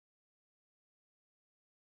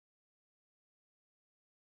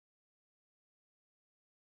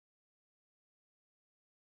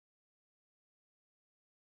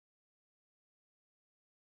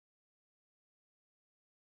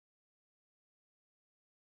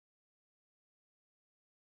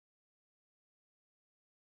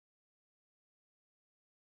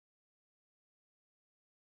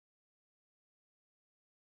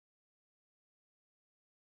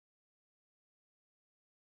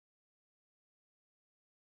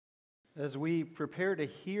As we prepare to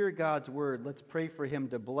hear God's word, let's pray for him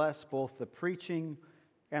to bless both the preaching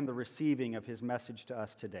and the receiving of his message to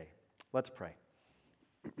us today. Let's pray.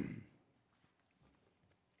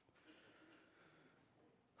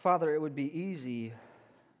 Father, it would be easy,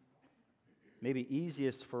 maybe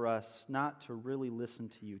easiest for us not to really listen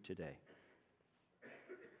to you today.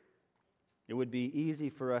 It would be easy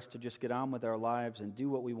for us to just get on with our lives and do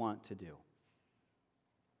what we want to do.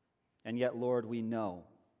 And yet, Lord, we know,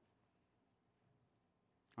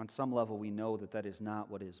 on some level, we know that that is not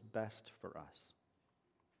what is best for us.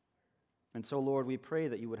 And so, Lord, we pray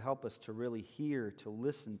that you would help us to really hear, to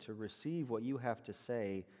listen, to receive what you have to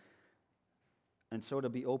say, and so to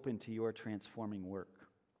be open to your transforming work.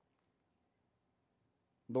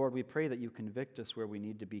 Lord, we pray that you convict us where we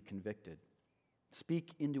need to be convicted. Speak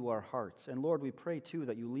into our hearts. And Lord, we pray too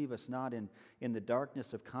that you leave us not in the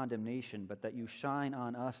darkness of condemnation, but that you shine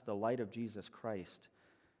on us the light of Jesus Christ,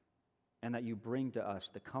 and that you bring to us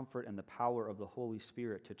the comfort and the power of the Holy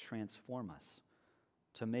Spirit to transform us,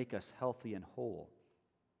 to make us healthy and whole,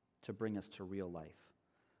 to bring us to real life.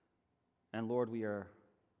 And Lord, we are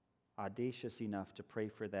audacious enough to pray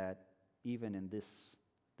for that even in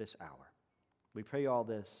this hour. We pray all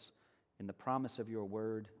this in the promise of your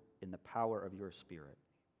word, in the power of your Spirit.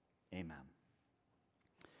 Amen.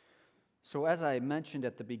 So as I mentioned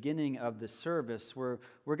at the beginning of the service, we're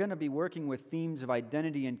going to be working with themes of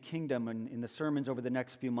identity and kingdom in the sermons over the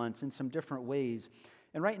next few months in some different ways.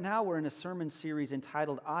 And right now we're in a sermon series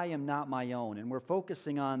entitled, I Am Not My Own, and we're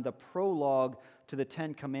focusing on the prologue to the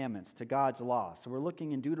Ten Commandments, to God's law. So we're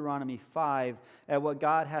looking in Deuteronomy 5 at what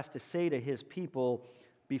God has to say to his people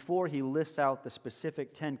before he lists out the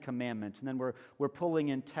specific 10 commandments. And then we're pulling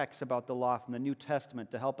in texts about the law from the New Testament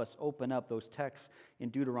to help us open up those texts in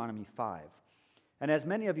Deuteronomy 5. And as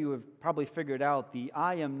many of you have probably figured out, the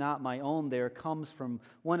I am not my own there comes from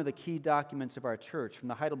one of the key documents of our church, from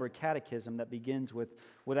the Heidelberg Catechism, that begins with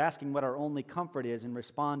asking what our only comfort is and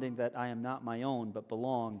responding that I am not my own, but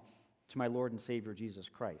belong to my Lord and Savior Jesus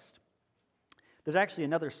Christ. There's actually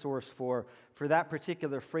another source for that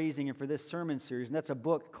particular phrasing and for this sermon series, and that's a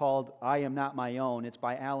book called I Am Not My Own. It's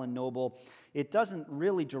by Alan Noble. It doesn't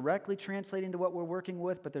really directly translate into what we're working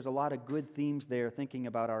with, but there's a lot of good themes there, thinking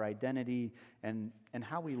about our identity and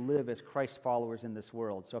how we live as Christ followers in this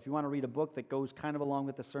world. So if you want to read a book that goes kind of along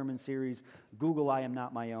with the sermon series, Google I Am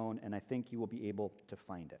Not My Own, and I think you will be able to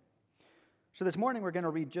find it. So this morning we're going to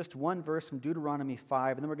read just one verse from Deuteronomy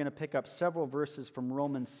 5, and then we're going to pick up several verses from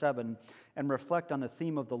Romans 7 and reflect on the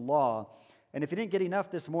theme of the law. And if you didn't get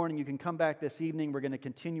enough this morning, you can come back this evening. We're going to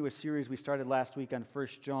continue a series we started last week on 1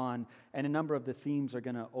 John, and a number of the themes are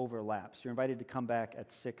going to overlap. So you're invited to come back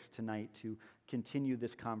at 6 tonight to continue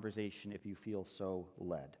this conversation if you feel so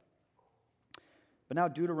led. But now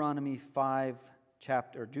Deuteronomy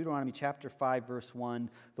chapter 5, verse 1.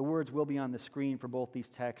 The words will be on the screen for both these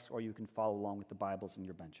texts, or you can follow along with the Bibles in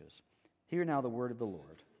your benches. Hear now the word of the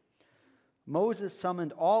Lord. Moses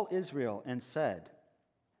summoned all Israel and said,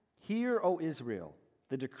 Hear, O Israel,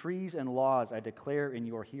 the decrees and laws I declare in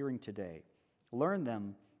your hearing today. Learn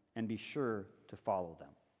them and be sure to follow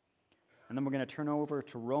them. And then we're going to turn over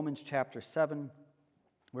to Romans chapter 7.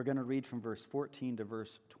 We're going to read from verse 14 to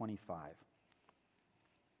verse 25.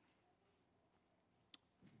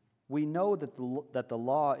 We know that the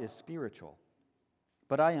law is spiritual,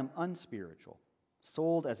 but I am unspiritual,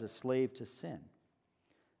 sold as a slave to sin.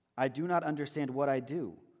 I do not understand what I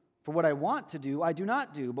do. For what I want to do, I do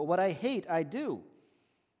not do, but what I hate, I do.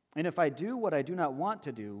 And if I do what I do not want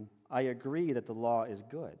to do, I agree that the law is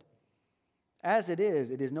good. As it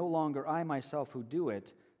is no longer I myself who do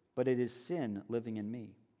it, but it is sin living in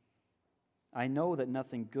me. I know that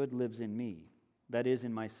nothing good lives in me, that is,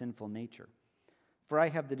 in my sinful nature. For I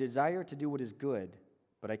have the desire to do what is good,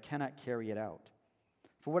 but I cannot carry it out.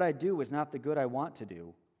 For what I do is not the good I want to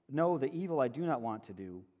do. No, the evil I do not want to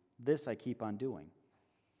do, this I keep on doing.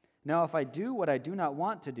 Now, if I do what I do not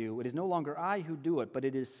want to do, it is no longer I who do it, but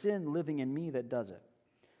it is sin living in me that does it.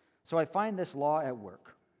 So I find this law at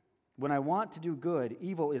work. When I want to do good,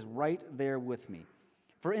 evil is right there with me.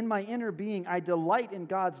 For in my inner being I delight in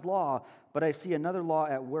God's law, but I see another law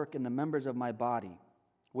at work in the members of my body,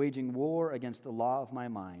 waging war against the law of my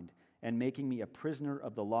mind, and making me a prisoner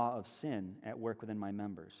of the law of sin at work within my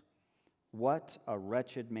members. What a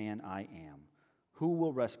wretched man I am! Who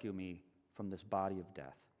will rescue me from this body of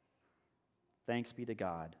death? Thanks be to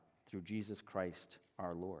God through Jesus Christ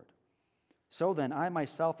our Lord. So then, I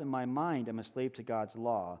myself in my mind am a slave to God's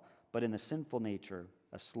law, but in the sinful nature,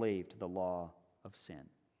 a slave to the law of sin.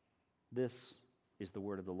 This is the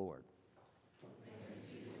word of the Lord.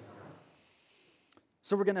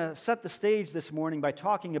 So we're going to set the stage this morning by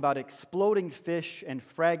talking about exploding fish and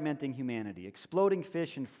fragmenting humanity. Exploding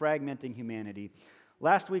fish and fragmenting humanity.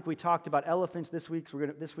 Last week we talked about elephants. This week we're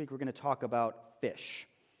going to talk about fish.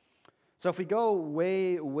 So if we go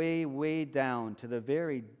way, way, way down to the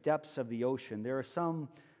very depths of the ocean, there are some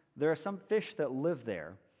fish that live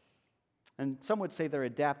there. And some would say they're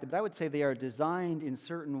adapted, but I would say they are designed in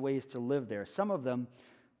certain ways to live there. Some of them,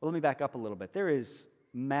 well, let me back up a little bit. There is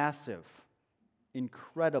massive,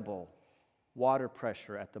 incredible water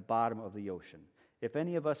pressure at the bottom of the ocean. If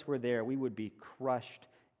any of us were there, we would be crushed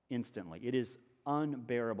instantly. It is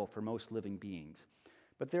unbearable for most living beings.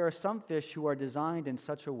 But there are some fish who are designed in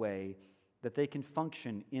such a way that they can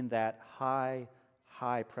function in that high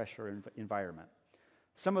pressure environment.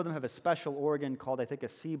 Some of them have a special organ called, I think, a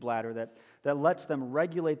sea bladder that lets them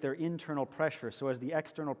regulate their internal pressure. So as the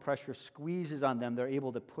external pressure squeezes on them, they're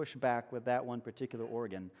able to push back with that one particular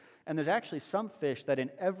organ. And there's actually some fish that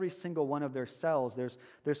in every single one of their cells,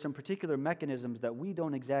 there's some particular mechanisms that we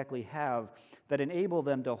don't exactly have that enable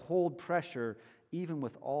them to hold pressure even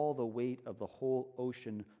with all the weight of the whole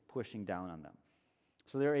ocean pushing down on them.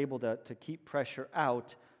 So they're able to keep pressure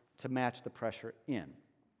out to match the pressure in.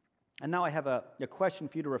 And now I have a question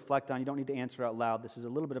for you to reflect on. You don't need to answer out loud. This is a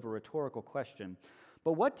little bit of a rhetorical question.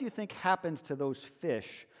 But what do you think happens to those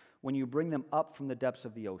fish when you bring them up from the depths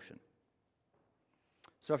of the ocean?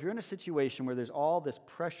 So if you're in a situation where there's all this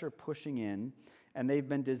pressure pushing in, and they've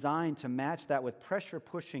been designed to match that with pressure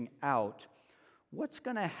pushing out, what's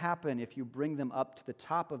going to happen if you bring them up to the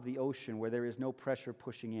top of the ocean where there is no pressure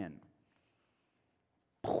pushing in?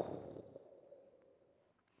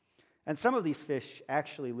 And some of these fish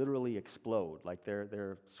actually literally explode, like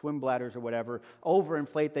their swim bladders or whatever,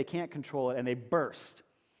 overinflate, they can't control it, and they burst.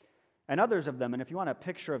 And others of them, and if you want a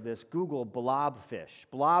picture of this, Google blobfish.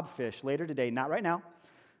 Blobfish later today, not right now,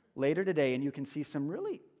 later today, and you can see some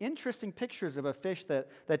really interesting pictures of a fish that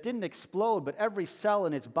didn't explode, but every cell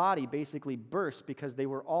in its body basically burst because they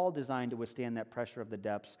were all designed to withstand that pressure of the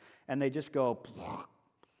depths, and they just go,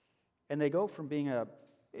 and they go from being a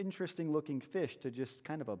interesting looking fish to just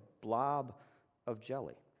kind of a blob of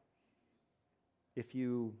jelly. If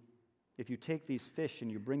you take these fish and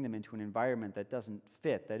you bring them into an environment that doesn't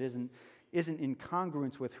fit, that isn't in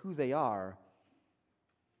congruence with who they are,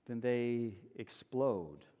 then they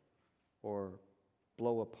explode or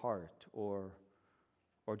blow apart or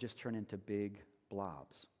just turn into big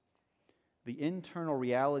blobs. The internal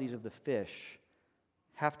realities of the fish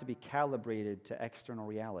have to be calibrated to external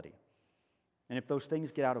reality. And if those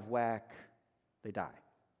things get out of whack, they die.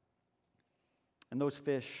 And those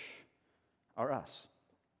fish are us.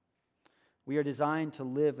 We are designed to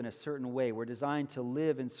live in a certain way. We're designed to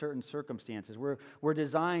live in certain circumstances. We're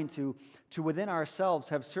designed to within ourselves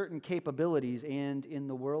have certain capabilities, and in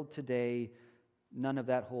the world today, none of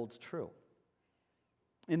that holds true.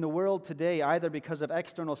 In the world today, either because of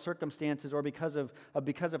external circumstances or because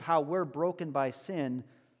of how we're broken by sin,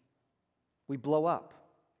 we blow up.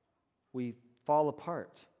 We fall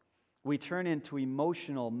apart. We turn into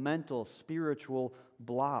emotional, mental, spiritual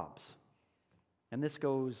blobs. And this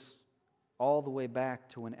goes all the way back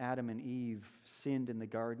to when Adam and Eve sinned in the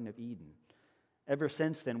Garden of Eden. Ever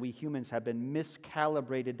since then, we humans have been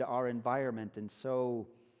miscalibrated to our environment, and so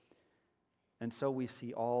we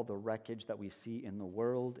see all the wreckage that we see in the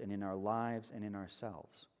world and in our lives and in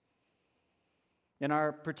ourselves. In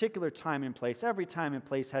our particular time and place, every time and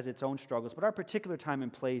place has its own struggles, but our particular time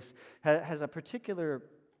and place has a particular,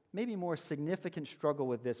 maybe more significant struggle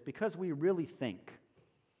with this because we really think.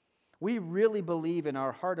 We really believe in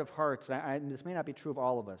our heart of hearts, and this may not be true of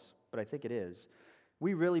all of us, but I think it is.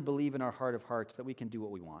 We really believe in our heart of hearts that we can do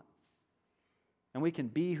what we want. And we can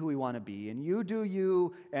be who we want to be. And you do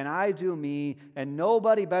you, and I do me, and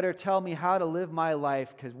nobody better tell me how to live my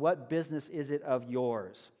life, because what business is it of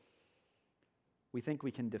yours? We think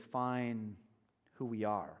we can define who we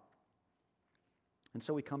are. And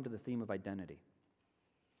so we come to the theme of identity.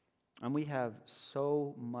 And we have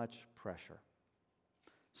so much pressure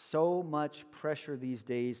these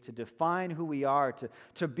days to define who we are,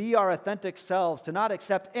 to be our authentic selves, to not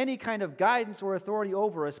accept any kind of guidance or authority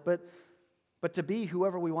over us, but to be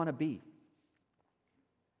whoever we want to be.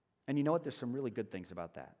 And you know what? There's some really good things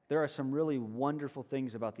about that. There are some really wonderful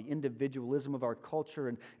things about the individualism of our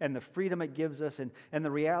culture and the freedom it gives us and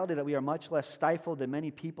the reality that we are much less stifled than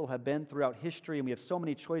many people have been throughout history, and we have so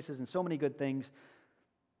many choices and so many good things.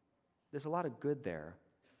 There's a lot of good there.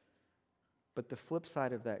 But the flip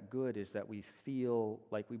side of that good is that we feel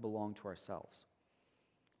like we belong to ourselves.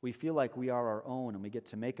 We feel like we are our own, and we get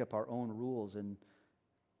to make up our own rules and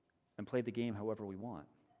play the game however we want.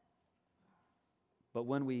 But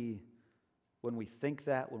when we when we think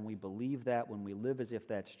that, when we believe that, when we live as if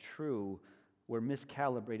that's true, we're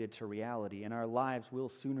miscalibrated to reality, and our lives will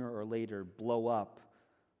sooner or later blow up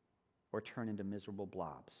or turn into miserable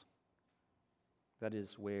blobs. That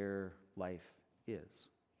is where life is.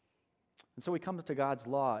 And so we come to God's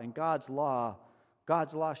law, and God's law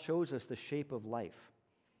shows us the shape of life.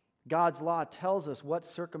 God's law tells us what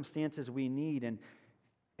circumstances we need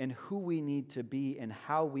and who we need to be and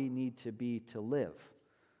how we need to be to live.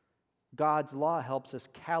 God's law helps us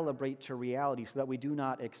calibrate to reality so that we do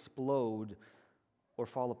not explode or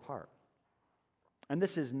fall apart. And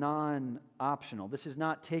this is non-optional. This is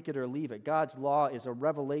not take it or leave it. God's law is a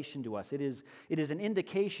revelation to us. It is an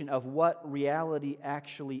indication of what reality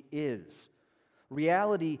actually is.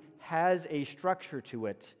 Reality has a structure to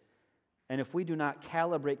it, and if we do not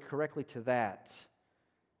calibrate correctly to that,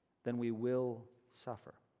 then we will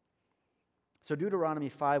suffer. So Deuteronomy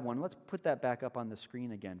 5:1, let's put that back up on the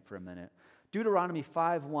screen again for a minute. Deuteronomy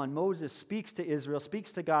 5:1, Moses speaks to Israel,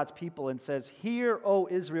 speaks to God's people and says, "Hear, O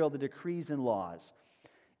Israel, the decrees and laws."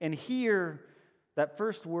 And here, that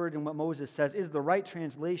first word in what Moses says is the right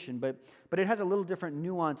translation, but it has a little different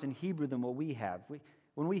nuance in Hebrew than what we have.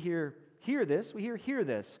 When we hear this, we hear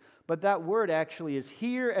this. But that word actually is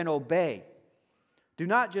hear and obey. Do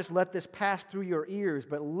not just let this pass through your ears,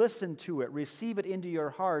 but listen to it, receive it into your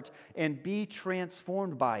heart, and be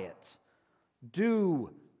transformed by it. Do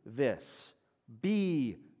this.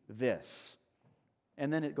 Be this.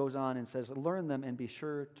 And then it goes on and says, learn them and be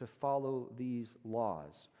sure to follow these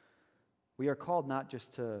laws. We are called not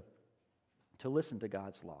just to listen to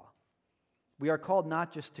God's law. We are called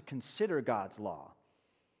not just to consider God's law.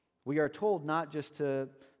 We are told not just to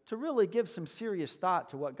really give some serious thought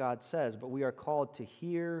to what God says, but we are called to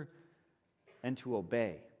hear and to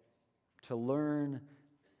obey, to learn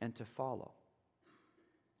and to follow.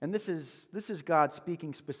 And this is God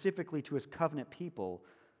speaking specifically to his covenant people,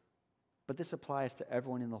 but this applies to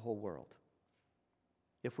everyone in the whole world.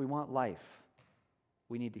 If we want life,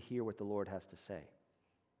 we need to hear what the Lord has to say.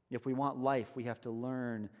 If we want life, we have to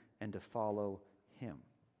learn and to follow him.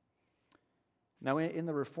 Now, in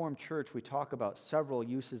the Reformed Church, we talk about several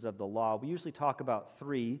uses of the law. We usually talk about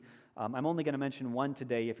three. I'm only going to mention one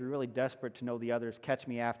today. If you're really desperate to know the others, catch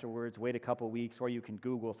me afterwards, wait a couple weeks, or you can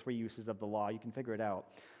Google 3 uses of the law. You can figure it out.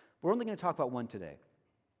 We're only going to talk about one today.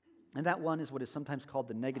 And that one is what is sometimes called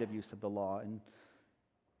the negative use of the law.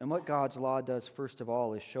 And what God's law does, first of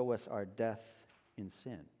all, is show us our death in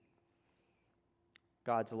sin.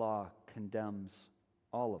 God's law condemns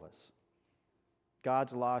all of us.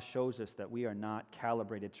 God's law shows us that we are not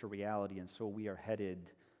calibrated to reality, and so we are headed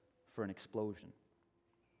for an explosion.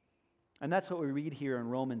 And that's what we read here in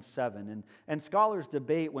Romans 7. And scholars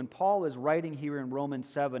debate when Paul is writing here in Romans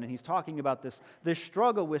 7, and he's talking about this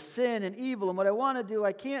struggle with sin and evil, and what I want to do,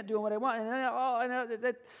 I can't do, and what I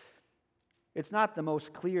want. It's not the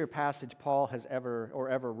most clear passage Paul has ever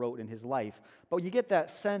wrote in his life. But you get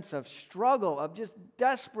that sense of struggle, of just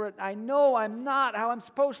desperate, I know I'm not how I'm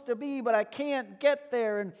supposed to be, but I can't get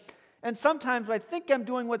there. And sometimes I think I'm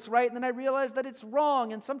doing what's right, and then I realize that it's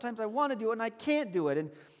wrong. And sometimes I want to do it, and I can't do it.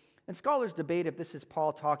 And scholars debate if this is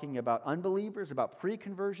Paul talking about unbelievers, about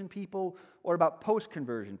pre-conversion people, or about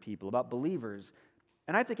post-conversion people, about believers.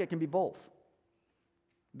 And I think it can be both.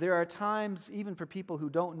 There are times, even for people who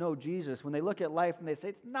don't know Jesus, when they look at life and they say,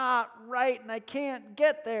 it's not right and I can't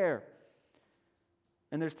get there.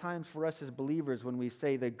 And there's times for us as believers when we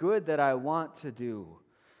say, the good that I want to do,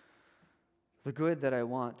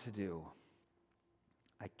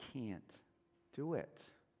 I can't do it.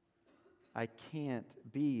 I can't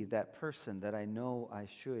be that person that I know I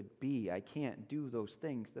should be. I can't do those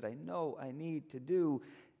things that I know I need to do.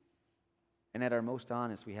 And at our most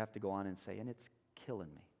honest, we have to go on and say, and it's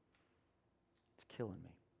killing me. It's killing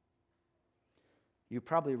me. You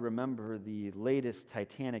probably remember the latest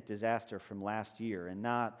Titanic disaster from last year, and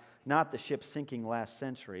not the ship sinking last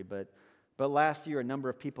century, but last year a number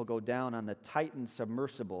of people go down on the Titan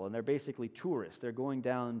submersible, and they're basically tourists. They're going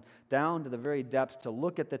down to the very depths to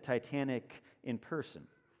look at the Titanic in person.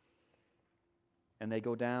 And they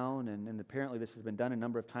go down, and apparently this has been done a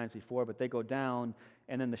number of times before, but they go down,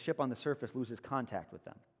 and then the ship on the surface loses contact with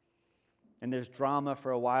them. And there's drama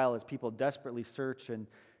for a while as people desperately search, and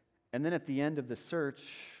then at the end of the search,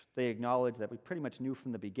 they acknowledge that we pretty much knew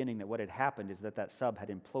from the beginning that what had happened is that sub had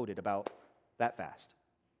imploded about that fast.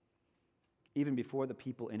 Even before the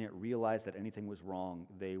people in it realized that anything was wrong,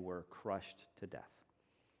 they were crushed to death.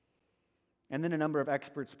 And then a number of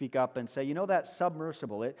experts speak up and say, that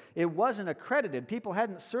submersible, it wasn't accredited. People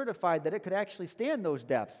hadn't certified that it could actually stand those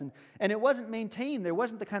depths. And it wasn't maintained. There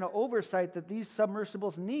wasn't the kind of oversight that these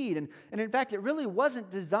submersibles need. And in fact, it really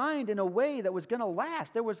wasn't designed in a way that was going to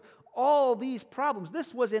last. There was all these problems.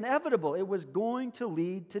 This was inevitable. It was going to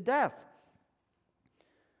lead to death.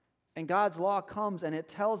 And God's law comes and it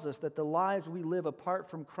tells us that the lives we live apart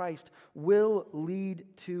from Christ will lead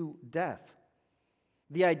to death.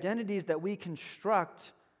 The identities that we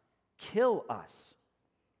construct kill us.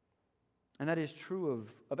 And that is true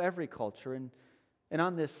of every culture. And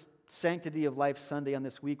on this Sanctity of Life Sunday, on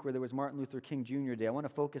this week where there was Martin Luther King Jr. Day, I want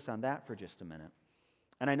to focus on that for just a minute.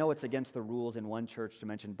 And I know it's against the rules in one church to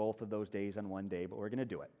mention both of those days on one day, but we're going to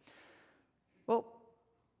do it. Well,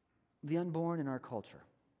 the unborn in our culture,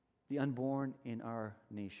 the unborn in our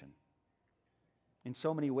nation. In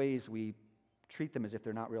so many ways, we treat them as if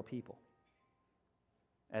they're not real people.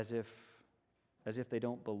 As if they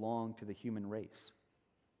don't belong to the human race.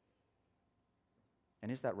 And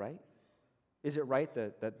is that right? Is it right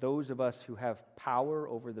that those of us who have power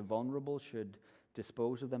over the vulnerable should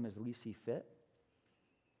dispose of them as we see fit?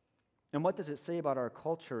 And what does it say about our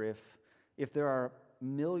culture if there are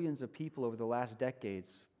millions of people over the last decades,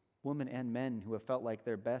 women and men, who have felt like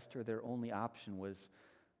their best or their only option was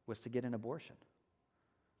to get an abortion?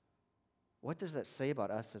 What does that say about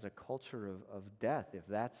us as a culture of death if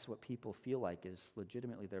that's what people feel like is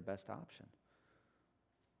legitimately their best option?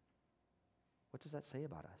 What does that say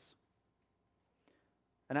about us?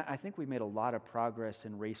 And I think we've made a lot of progress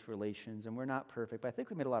in race relations, and we're not perfect, but I think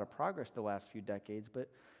we made a lot of progress the last few decades, but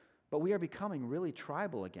we are becoming really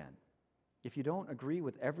tribal again. If you don't agree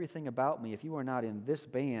with everything about me, if you are not in this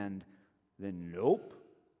band, then nope.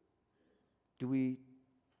 Do we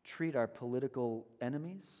treat our political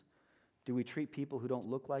enemies? Do we treat people who don't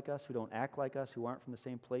look like us, who don't act like us, who aren't from the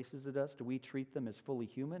same places as us? Do we treat them as fully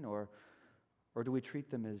human, or do we treat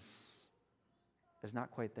them as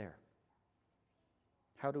not quite there?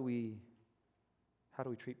 How do we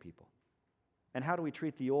treat people? And how do we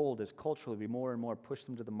treat the old as culturally we more and more push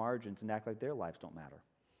them to the margins and act like their lives don't matter?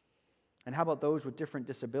 And how about those with different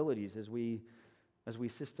disabilities as we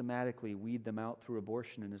systematically weed them out through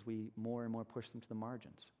abortion and as we more and more push them to the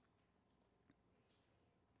margins?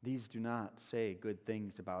 These do not say good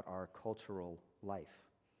things about our cultural life.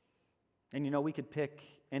 And we could pick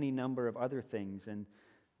any number of other things, and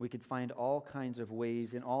we could find all kinds of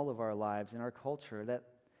ways in all of our lives, in our culture,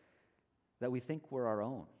 that we think we're our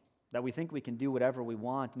own, that we think we can do whatever we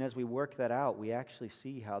want. And as we work that out, we actually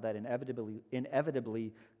see how that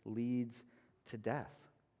inevitably leads to death.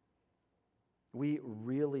 We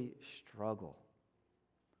really struggle.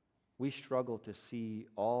 We struggle to see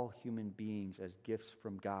all human beings as gifts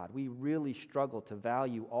from God. We really struggle to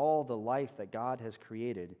value all the life that God has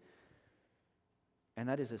created. And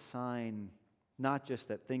that is a sign not just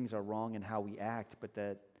that things are wrong in how we act, but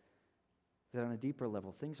that on a deeper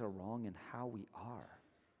level, things are wrong in how we are.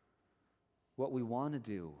 What we want to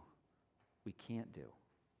do, we can't do.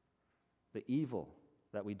 The evil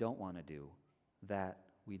that we don't want to do, that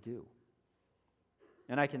we do.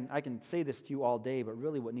 And I can say this to you all day, but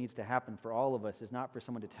really what needs to happen for all of us is not for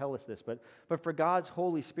someone to tell us this, but for God's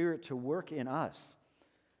Holy Spirit to work in us.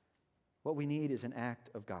 What we need is an act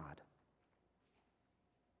of God.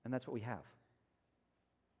 And that's what we have.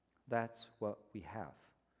 That's what we have.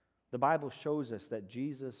 The Bible shows us that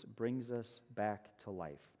Jesus brings us back to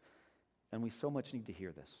life. And we so much need to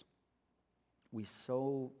hear this. We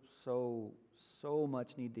so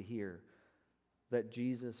much need to hear that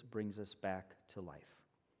Jesus brings us back to life.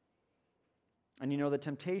 And the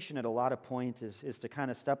temptation at a lot of points is to kind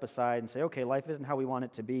of step aside and say, okay, life isn't how we want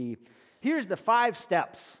it to be. Here's the 5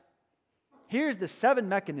 steps. Here's the 7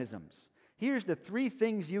 mechanisms. Here's the 3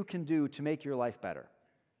 things you can do to make your life better.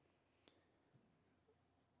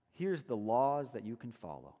 Here's the laws that you can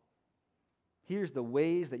follow. Here's the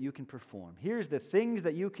ways that you can perform. Here's the things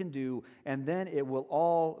that you can do, and then it will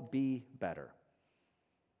all be better.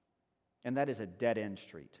 And that is a dead-end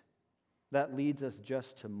street. That leads us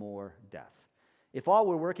just to more death. If all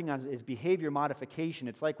we're working on is behavior modification,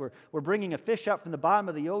 it's like we're bringing a fish up from the bottom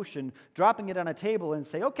of the ocean, dropping it on a table and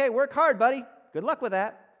say, okay, work hard, buddy. Good luck with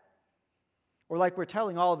that. Or like we're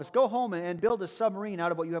telling all of us, go home and build a submarine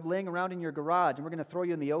out of what you have laying around in your garage, and we're going to throw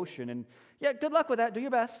you in the ocean. And yeah, good luck with that. Do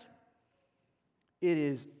your best. It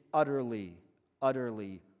is utterly,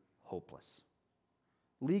 utterly hopeless.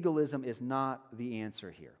 Legalism is not the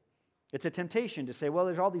answer here. It's a temptation to say, well,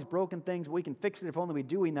 there's all these broken things, we can fix it if only we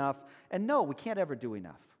do enough. And no, we can't ever do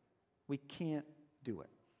enough. We can't do it.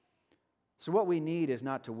 So what we need is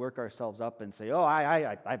not to work ourselves up and say, oh,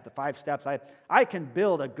 I have the 5 steps. I can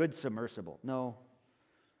build a good submersible. No.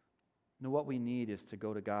 No, what we need is to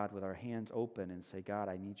go to God with our hands open and say, God,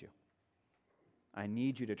 I need you. I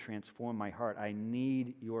need you to transform my heart. I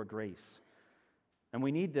need your grace. And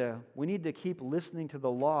we need to keep listening to the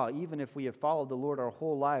law, even if we have followed the Lord our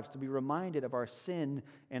whole lives, to be reminded of our sin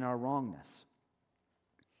and our wrongness.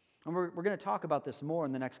 And we're going to talk about this more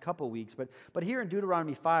in the next couple weeks. But here in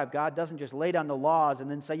Deuteronomy 5, God doesn't just lay down the laws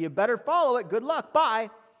and then say, you better follow it. Good luck.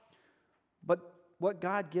 Bye. But what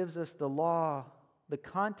God gives us, the law, the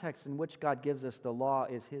context in which God gives us the law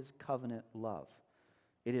is his covenant love.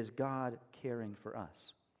 It is God caring for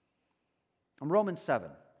us. In Romans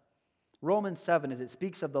 7, as it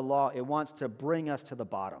speaks of the law, it wants to bring us to the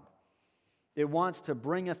bottom. It wants to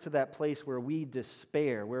bring us to that place where we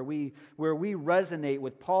despair, where we resonate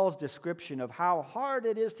with Paul's description of how hard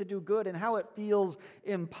it is to do good and how it feels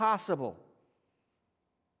impossible.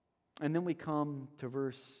 And then we come to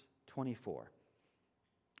verse 24.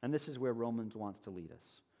 And this is where Romans wants to lead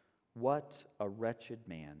us. What a wretched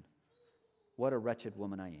man, what a wretched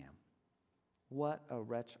woman I am. What a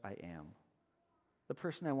wretch I am. The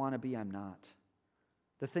person I want to be, I'm not.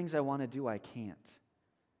 The things I want to do, I can't.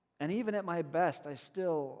 And even at my best, I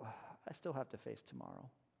still have to face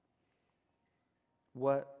tomorrow.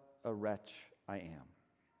 What a wretch I am.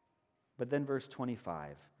 But then verse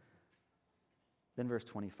 25.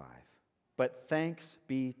 But thanks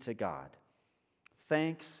be to God.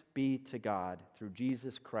 Thanks be to God through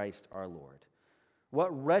Jesus Christ our Lord. What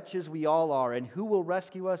wretches we all are, and who will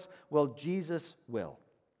rescue us? Well, Jesus will.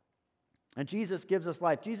 And Jesus gives us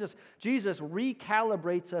life. Jesus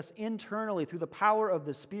recalibrates us internally through the power of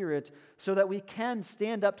the Spirit so that we can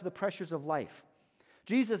stand up to the pressures of life.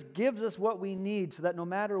 Jesus gives us what we need so that no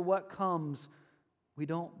matter what comes, we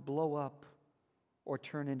don't blow up or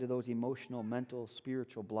turn into those emotional, mental,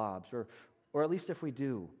 spiritual blobs. Or at least if we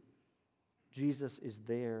do, Jesus is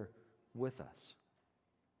there with us.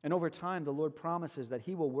 And over time, the Lord promises that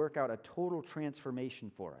he will work out a total transformation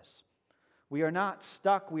for us. We are not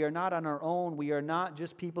stuck. We are not on our own. We are not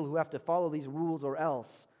just people who have to follow these rules or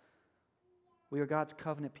else. We are God's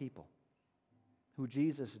covenant people who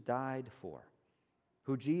Jesus died for,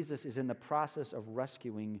 who Jesus is in the process of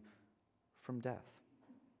rescuing from death.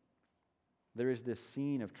 There is this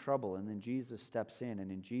scene of trouble, and then Jesus steps in,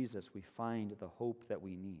 and in Jesus we find the hope that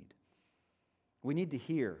we need. We need to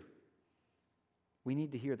hear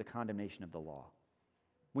the condemnation of the law.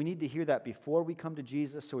 We need to hear that before we come to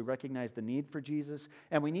Jesus so we recognize the need for Jesus.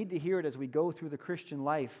 And we need to hear it as we go through the Christian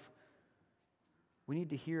life. We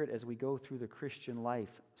need to hear it as we go through the Christian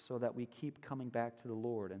life so that we keep coming back to the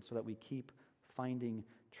Lord and so that we keep finding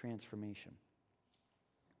transformation.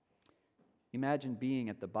 Imagine being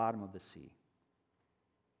at the bottom of the sea.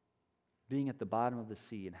 Being at the bottom of the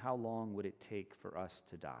sea, and how long would it take for us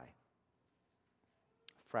to die?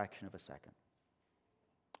 A fraction of a second.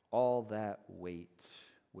 All that weight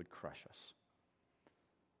would crush us.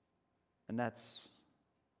 And that's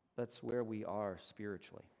where we are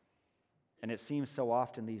spiritually. And it seems so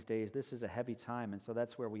often these days this is a heavy time, and so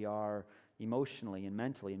that's where we are emotionally and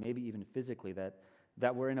mentally and maybe even physically,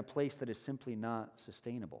 that we're in a place that is simply not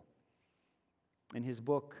sustainable. In his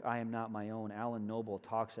book, I Am Not My Own, Alan Noble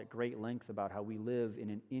talks at great length about how we live in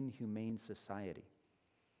an inhumane society.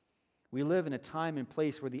 We live in a time and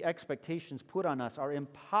place where the expectations put on us are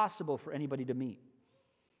impossible for anybody to meet.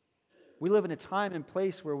 We live in a time and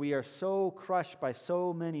place where we are so crushed by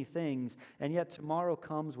so many things, and yet tomorrow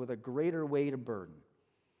comes with a greater weight of burden.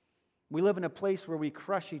 We live in a place where we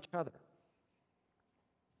crush each other.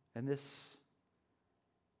 And this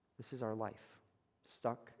is our life,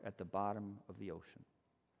 stuck at the bottom of the ocean.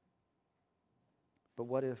 But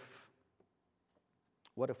what if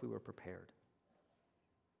we were prepared?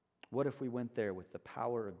 What if we went there with the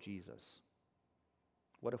power of Jesus?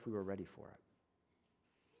 What if we were ready for it?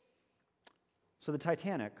 So the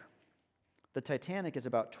Titanic is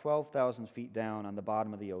about 12,000 feet down on the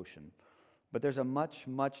bottom of the ocean. But there's a much,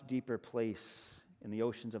 much deeper place in the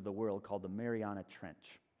oceans of the world called the Mariana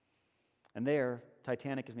Trench. And there,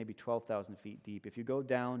 Titanic is maybe 12,000 feet deep. If you go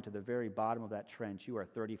down to the very bottom of that trench, you are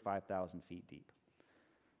 35,000 feet deep.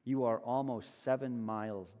 You are almost 7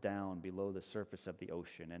 miles down below the surface of the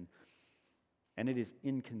ocean. And it is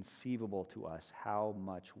inconceivable to us how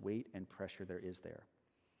much weight and pressure there is there.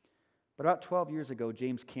 But about 12 years ago,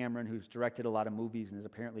 James Cameron, who's directed a lot of movies and is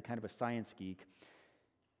apparently kind of a science geek,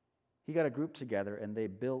 he got a group together and they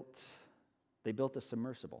built a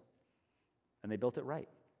submersible. And they built it right.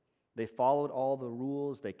 They followed all the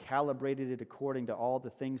rules. They calibrated it according to all the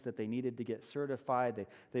things that they needed to get certified.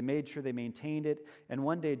 They made sure they maintained it. And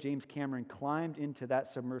one day, James Cameron climbed into that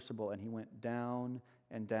submersible, and he went down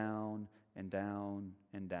and down and down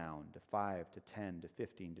and down to 5 to 10 to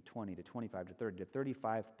 15 to 20 to 25 to 30 to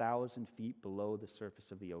 35,000 feet below the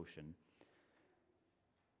surface of the ocean.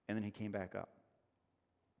 And then he came back up.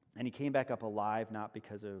 And he came back up alive, not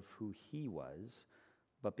because of who he was,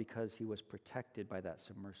 but because he was protected by that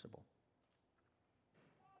submersible.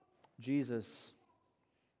 Jesus,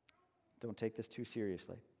 don't take this too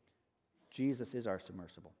seriously. Jesus is our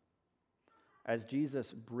submersible. As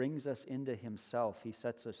Jesus brings us into himself, he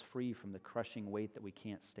sets us free from the crushing weight that we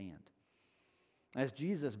can't stand. As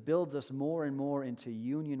Jesus builds us more and more into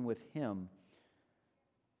union with him,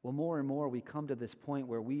 well, more and more we come to this point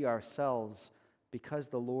where we ourselves, because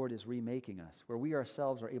the Lord is remaking us, where we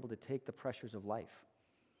ourselves are able to take the pressures of life.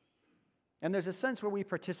 And there's a sense where we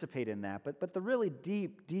participate in that, but the really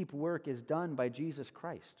deep, deep work is done by Jesus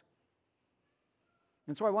Christ.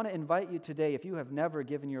 And so I want to invite you today, if you have never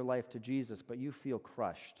given your life to Jesus, but you feel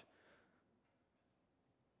crushed,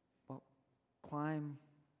 well, climb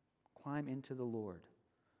into the Lord.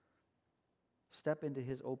 Step into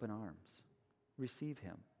his open arms. Receive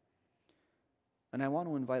him. And I want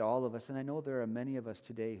to invite all of us, and I know there are many of us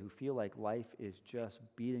today who feel like life is just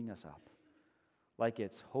beating us up. Like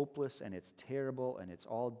it's hopeless and it's terrible and it's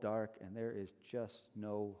all dark and there is just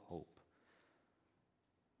no hope.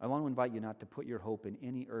 I want to invite you not to put your hope in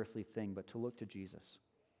any earthly thing, but to look to Jesus.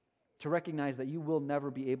 To recognize that you will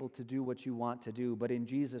never be able to do what you want to do, but in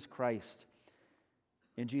Jesus Christ,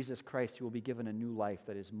 you will be given a new life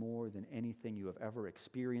that is more than anything you have ever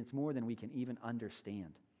experienced, more than we can even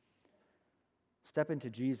understand. Step into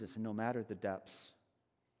Jesus, and no matter the depths,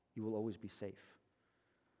 you will always be safe.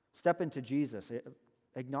 Step into Jesus.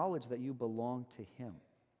 Acknowledge that you belong to him.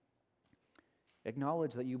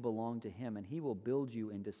 Acknowledge that you belong to him, and he will build you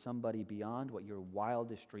into somebody beyond what your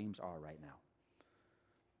wildest dreams are right now.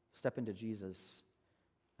 Step into Jesus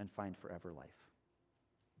and find forever life.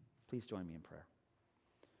 Please join me in prayer.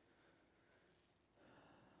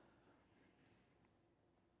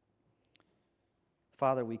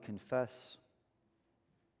 Father, we confess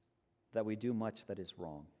that we do much that is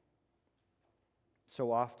wrong.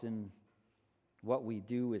 So often, what we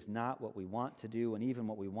do is not what we want to do, and even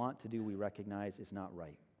what we want to do, we recognize is not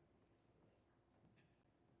right.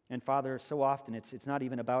 And Father, so often it's not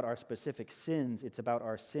even about our specific sins, it's about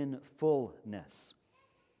our sinfulness.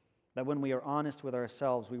 That when we are honest with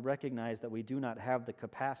ourselves, we recognize that we do not have the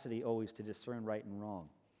capacity always to discern right and wrong.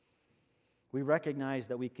 We recognize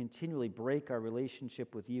that we continually break our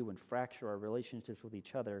relationship with you and fracture our relationships with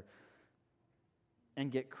each other and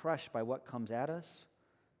get crushed by what comes at us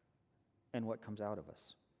and what comes out of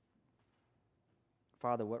us.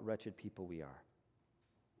 Father, what wretched people we are.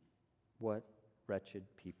 What wretched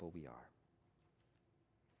people we are.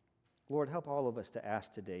 Lord, help all of us to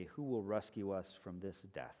ask today, who will rescue us from this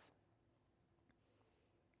death?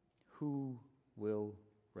 Who will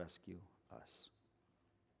rescue us?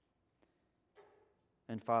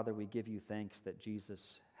 And Father, we give you thanks that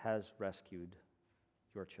Jesus has rescued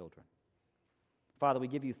your children. Father, we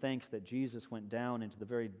give you thanks that Jesus went down into the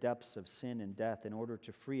very depths of sin and death in order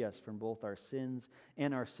to free us from both our sins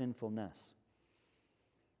and our sinfulness.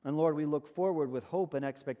 And Lord, we look forward with hope and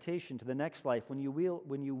expectation to the next life when you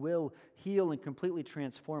will heal and completely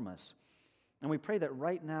transform us. And we pray that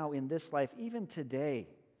right now in this life, even today,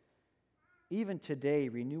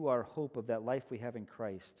 renew our hope of that life we have in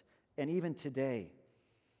Christ. And even today,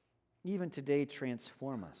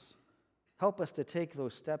 transform us. Help us to take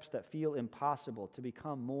those steps that feel impossible, to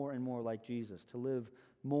become more and more like Jesus, to live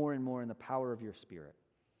more and more in the power of your Spirit.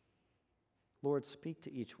 Lord, speak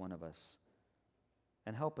to each one of us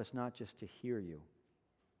and help us not just to hear you,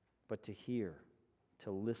 but to hear, to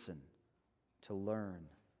listen, to learn,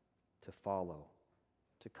 to follow,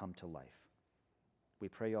 to come to life. We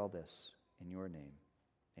pray all this in your name.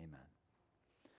 Amen.